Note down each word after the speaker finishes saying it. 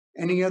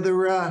Any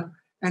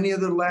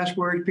other last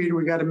words, Peter?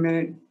 We got a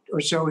minute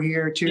or so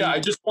here too. Yeah, I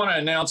just want to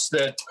announce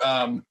that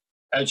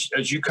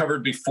as you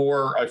covered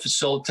before, I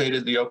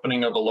facilitated the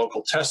opening of a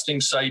local testing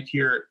site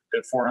here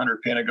at 400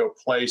 Panago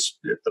Place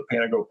at the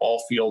Panago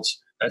Ball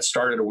Fields. That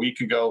started a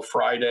week ago,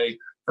 Friday.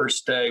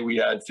 First day, we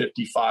had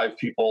 55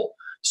 people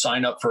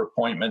sign up for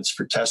appointments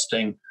for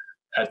testing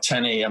at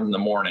 10 a.m. in the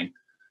morning.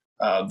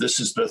 This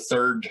is the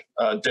third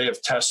day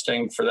of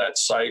testing for that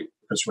site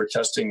because we're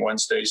testing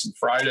Wednesdays and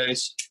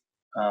Fridays.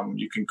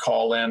 You can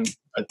call in.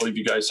 I believe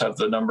you guys have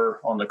the number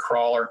on the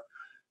crawler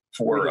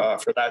for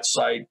that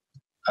site.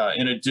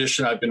 In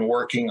addition, I've been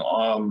working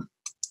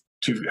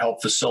to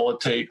help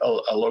facilitate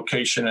a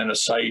location and a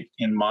site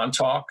in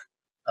Montauk.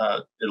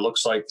 It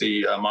looks like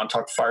the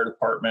Montauk Fire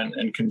Department,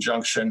 in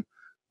conjunction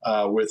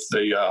with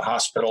the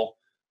hospital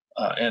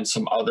and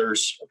some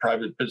others, a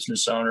private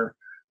business owner,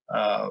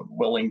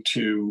 willing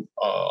to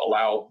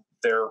allow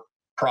their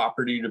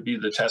property to be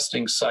the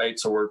testing site.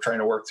 So we're trying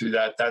to work through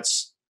that.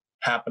 That's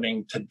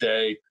happening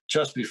today,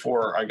 just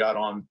before I got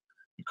on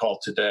the call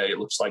today. It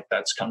looks like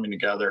that's coming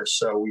together.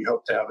 So we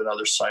hope to have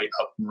another site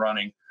up and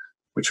running,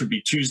 which would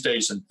be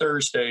Tuesdays and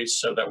Thursdays.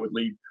 So that would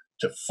lead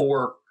to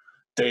 4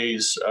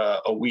 days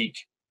a week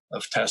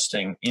of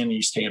testing in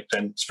East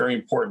Hampton. It's very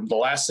important. The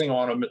last thing I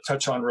want to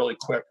touch on really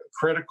quick, a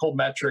critical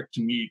metric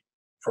to meet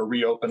for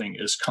reopening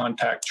is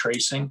contact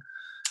tracing.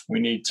 We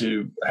need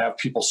to have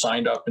people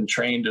signed up and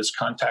trained as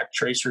contact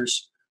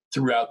tracers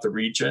throughout the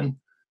region.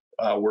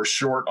 We're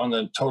short on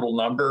the total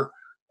number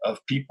of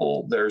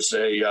people.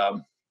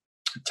 It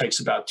takes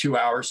about 2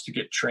 hours to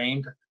get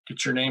trained,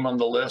 get your name on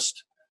the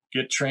list,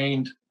 get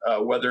trained,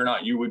 whether or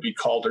not you would be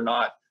called or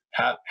not.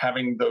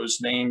 Having those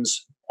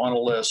names on a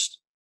list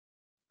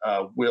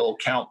will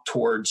count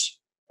towards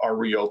our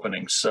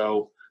reopening.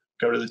 So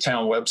go to the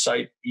town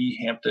website,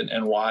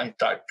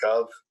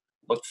 ehamptonny.gov,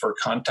 look for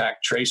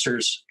contact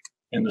tracers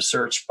in the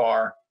search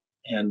bar,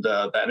 and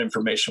that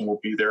information will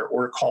be there.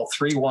 Or call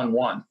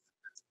 311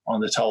 on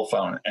the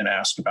telephone and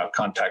ask about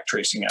contact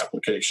tracing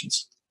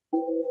applications.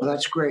 Well,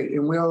 that's great,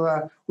 and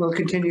we'll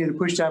continue to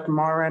push that from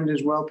our end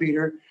as well,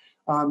 Peter.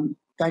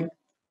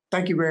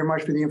 Thank you very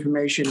much for the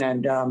information,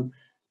 and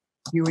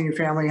you and your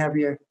family have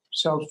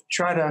yourselves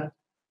try to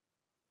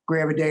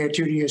grab a day or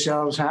two to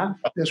yourselves, huh?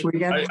 This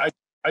weekend.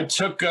 I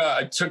took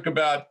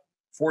about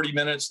 40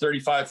 minutes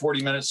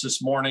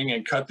this morning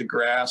and cut the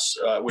grass,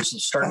 which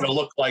is starting to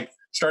look like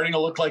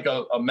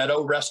a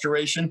meadow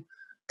restoration.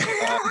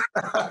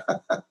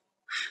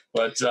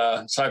 But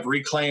so I've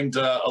reclaimed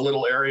a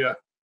little area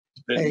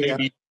that may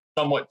be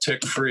somewhat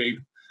tick-free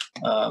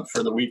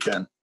for the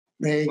weekend.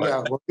 There you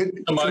go. Well,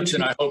 good so much,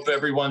 and I hope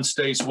everyone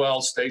stays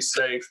well, stay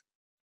safe,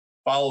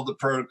 follow the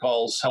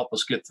protocols, help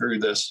us get through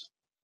this.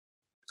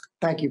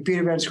 Thank you,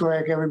 Peter Van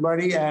Scoyoc,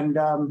 everybody, and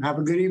have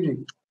a good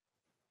evening.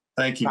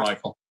 Thank you,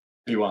 Michael.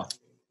 Be well.